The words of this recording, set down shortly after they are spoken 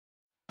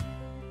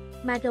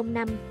Maroon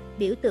 5,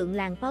 biểu tượng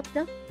làng pop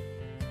rock.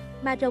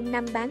 Maroon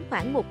 5 bán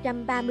khoảng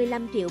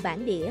 135 triệu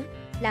bản đĩa,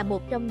 là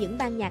một trong những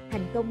ban nhạc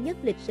thành công nhất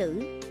lịch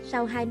sử,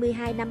 sau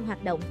 22 năm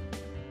hoạt động.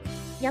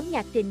 Nhóm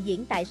nhạc trình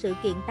diễn tại sự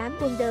kiện 8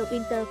 Wonder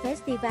Winter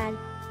Festival,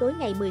 tối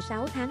ngày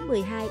 16 tháng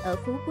 12 ở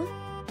Phú Quốc.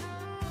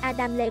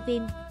 Adam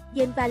Levine,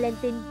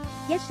 Valentine,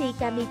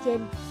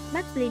 Carmichael,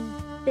 Flynn,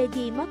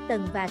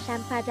 Morton và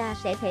Sam Farrar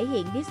sẽ thể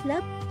hiện This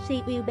Love, She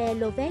Will Be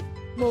Loved,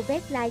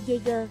 Moved Like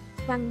Jagger,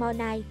 One More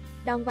Night,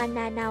 Don't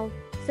Wanna Know,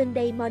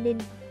 Sunday Morning,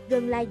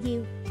 Girl Like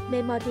You,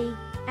 Memory,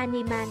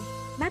 Animal,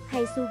 Map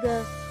hay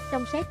Sugar,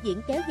 trong set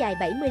diễn kéo dài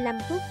 75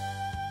 phút.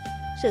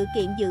 Sự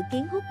kiện dự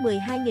kiến hút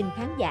 12.000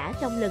 khán giả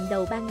trong lần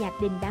đầu ban nhạc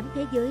đình đám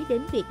thế giới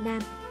đến Việt Nam.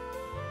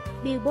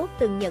 Billboard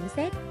từng nhận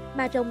xét,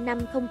 Maroon 5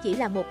 không chỉ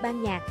là một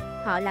ban nhạc,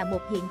 họ là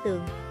một hiện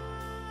tượng.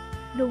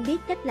 Luôn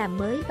biết cách làm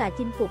mới và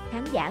chinh phục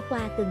khán giả qua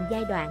từng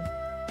giai đoạn.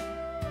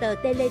 Tờ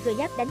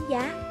Telegraph đánh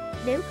giá,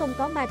 nếu không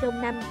có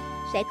Maroon 5,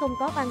 sẽ không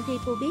có One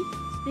Republic,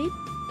 Swift,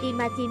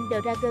 Imagine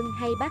Dragon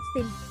hay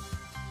Backstreet.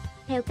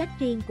 Theo cách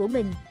riêng của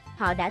mình,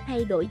 họ đã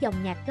thay đổi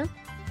dòng nhạc rock.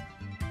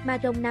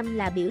 Maroon 5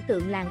 là biểu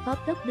tượng làng pop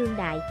rock đương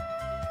đại.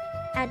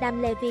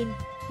 Adam Levine,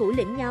 thủ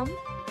lĩnh nhóm,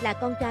 là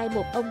con trai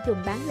một ông trùm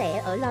bán lẻ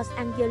ở Los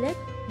Angeles,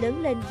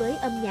 lớn lên với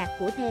âm nhạc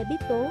của The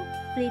Beatles,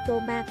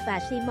 Fleetwood Mac và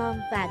Simon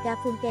và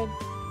Garfunkel.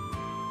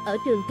 Ở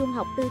trường trung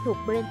học tư thục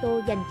Brento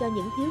dành cho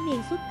những thiếu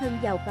niên xuất thân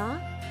giàu có,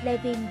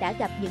 Levine đã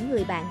gặp những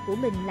người bạn của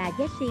mình là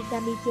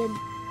Carmichael,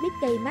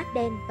 Mickey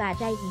McDen và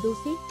Ray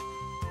Ducey.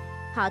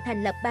 Họ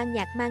thành lập ban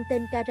nhạc mang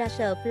tên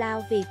Carmichael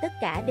Flow vì tất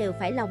cả đều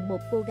phải lòng một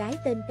cô gái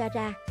tên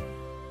Cara.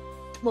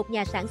 Một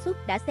nhà sản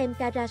xuất đã xem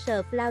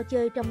Carmichael Flow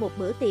chơi trong một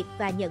bữa tiệc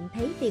và nhận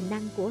thấy tiềm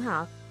năng của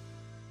họ.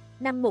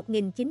 Năm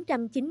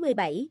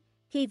 1997,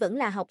 khi vẫn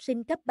là học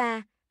sinh cấp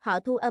 3, họ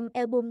thu âm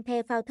album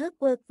The Faulted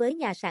Work với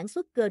nhà sản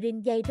xuất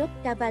Green Day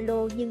Rock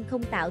Cavallo nhưng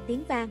không tạo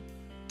tiếng vang.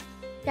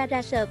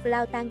 Carmichael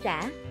Flow tan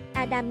rã,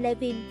 Adam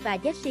Levine và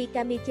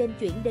Carmichael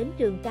chuyển đến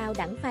trường cao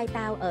đẳng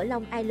Freetown ở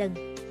Long Island.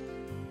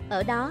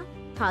 Ở đó,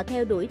 họ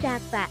theo đuổi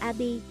rap và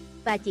R&B,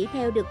 và chỉ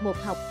theo được một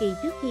học kỳ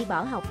trước khi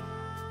bỏ học.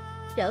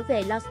 Trở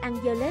về Los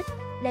Angeles,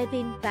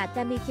 Levine và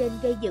Carmichael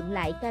gây dựng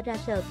lại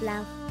Carmichael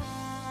Flow.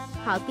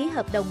 Họ ký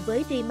hợp đồng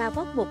với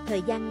Dreamavox một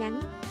thời gian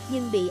ngắn,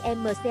 nhưng bị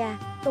MCA,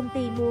 công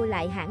ty mua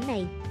lại hãng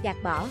này, gạt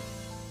bỏ.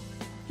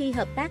 Khi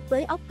hợp tác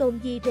với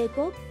Octonji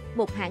Records,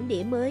 một hãng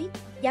đĩa mới,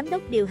 giám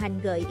đốc điều hành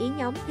gợi ý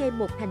nhóm thêm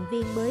một thành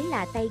viên mới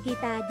là tay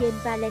guitar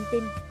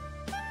Valentine,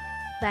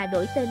 và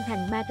đổi tên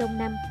thành Maroon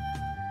 5.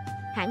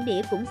 Hãng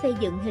đĩa cũng xây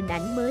dựng hình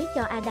ảnh mới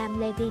cho Adam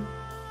Levine.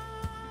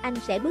 Anh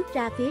sẽ bước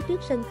ra phía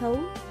trước sân khấu,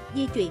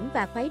 di chuyển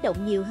và khuấy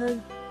động nhiều hơn,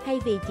 thay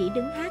vì chỉ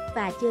đứng hát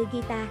và chơi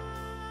guitar.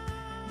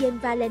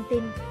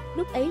 Valentine,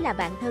 lúc ấy là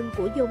bạn thân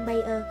của John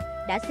Mayer,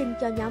 đã xin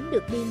cho nhóm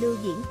được đi lưu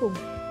diễn cùng.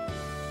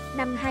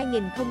 Năm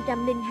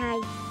 2002,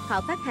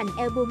 họ phát hành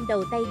album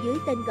đầu tay dưới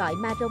tên gọi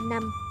Maroon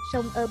 5,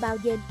 Song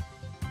About You.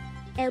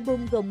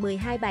 Album gồm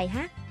 12 bài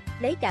hát,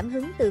 lấy cảm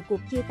hứng từ cuộc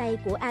chia tay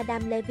của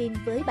Adam Levine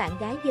với bạn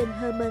gái Jane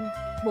Herman,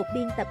 một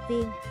biên tập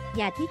viên,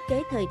 nhà thiết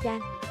kế thời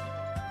trang.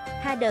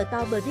 Harder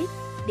to Breathe,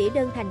 đĩa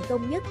đơn thành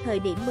công nhất thời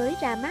điểm mới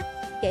ra mắt,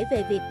 kể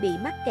về việc bị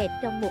mắc kẹt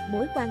trong một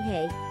mối quan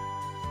hệ.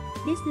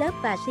 This Love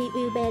và She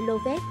Will Be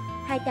Loved,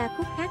 hai ca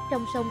khúc khác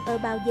trong Song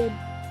About You,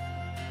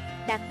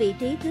 đạt vị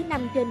trí thứ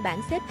 5 trên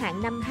bảng xếp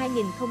hạng năm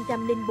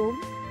 2004,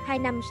 2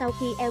 năm sau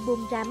khi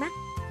album ra mắt.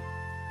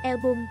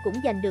 Album cũng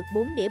giành được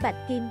 4 đĩa bạch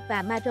kim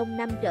và Maroon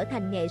 5 trở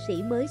thành nghệ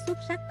sĩ mới xuất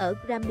sắc ở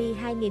Grammy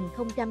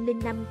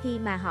 2005 khi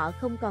mà họ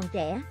không còn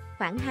trẻ,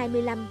 khoảng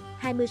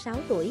 25-26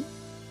 tuổi.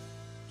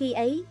 Khi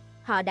ấy,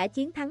 họ đã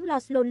chiến thắng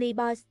Los Lonely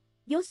Boys,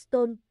 Joss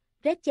Stone,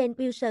 Rachel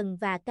Wilson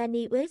và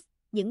Kanye West,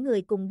 những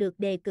người cùng được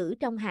đề cử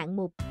trong hạng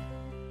mục.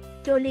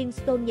 Rolling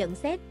Stone nhận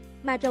xét,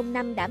 Maroon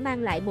 5 đã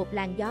mang lại một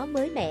làn gió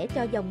mới mẻ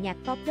cho dòng nhạc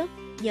pop rock,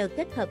 nhờ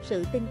kết hợp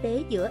sự tinh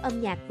tế giữa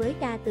âm nhạc với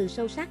ca từ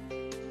sâu sắc.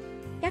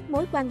 Các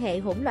mối quan hệ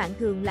hỗn loạn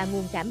thường là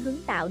nguồn cảm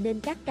hứng tạo nên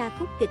các ca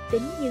khúc kịch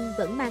tính nhưng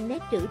vẫn mang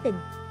nét trữ tình.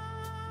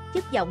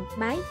 Chất giọng,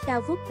 mái,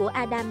 cao vút của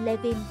Adam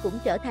Levine cũng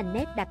trở thành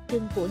nét đặc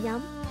trưng của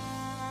nhóm.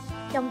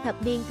 Trong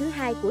thập niên thứ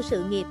 2 của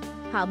sự nghiệp,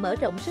 họ mở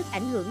rộng sức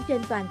ảnh hưởng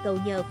trên toàn cầu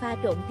nhờ pha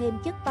trộn thêm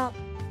chất pop,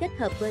 kết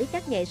hợp với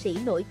các nghệ sĩ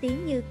nổi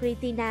tiếng như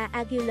Christina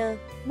Aguilera,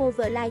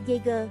 Like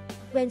Jagger,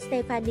 Gwen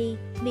Stefani,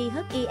 Me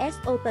Hug Is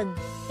Open,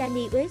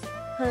 Kanye West,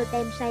 Her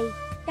Tem Say,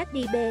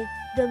 Cardi B,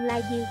 Girl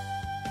Like You.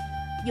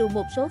 Dù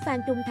một số fan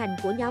trung thành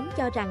của nhóm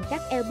cho rằng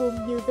các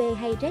album như V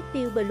hay Red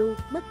Pill Blue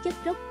mất chất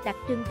rock đặc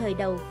trưng thời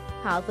đầu,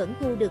 họ vẫn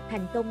thu được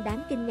thành công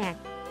đáng kinh ngạc.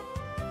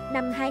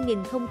 Năm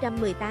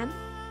 2018,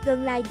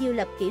 Girl Like You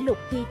lập kỷ lục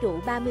khi trụ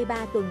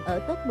 33 tuần ở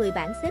top 10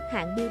 bảng xếp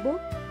hạng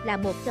Billboard, là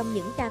một trong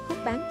những ca khúc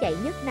bán chạy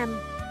nhất năm,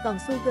 còn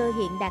Sugar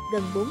hiện đạt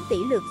gần 4 tỷ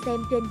lượt xem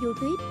trên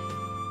YouTube.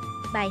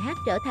 Bài hát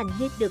trở thành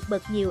hit được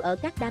bật nhiều ở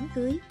các đám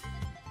cưới.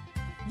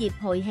 Dịp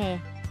hội hè,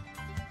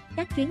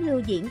 các chuyến lưu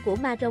diễn của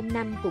Maroon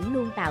 5 cũng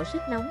luôn tạo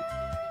sức nóng.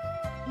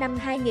 Năm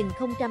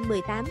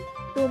 2018,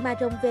 tour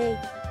Maroon V,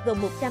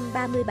 gồm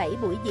 137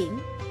 buổi diễn,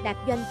 đạt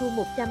doanh thu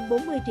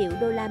 140 triệu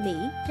đô la Mỹ.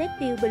 Red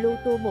Pill Blue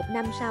Tour một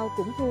năm sau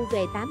cũng thu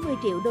về 80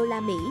 triệu đô la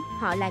Mỹ.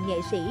 Họ là nghệ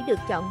sĩ được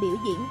chọn biểu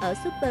diễn ở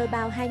Super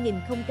Bowl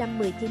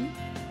 2019.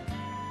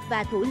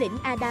 Và thủ lĩnh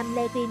Adam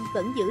Levine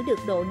vẫn giữ được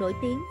độ nổi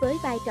tiếng với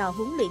vai trò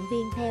huấn luyện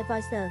viên The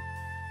Voice.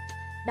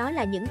 Đó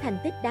là những thành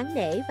tích đáng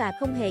nể và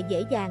không hề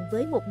dễ dàng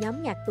với một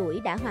nhóm nhạc tuổi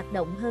đã hoạt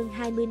động hơn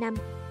 20 năm.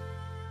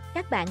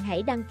 Các bạn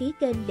hãy đăng ký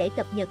kênh để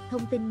cập nhật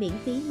thông tin miễn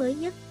phí mới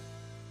nhất.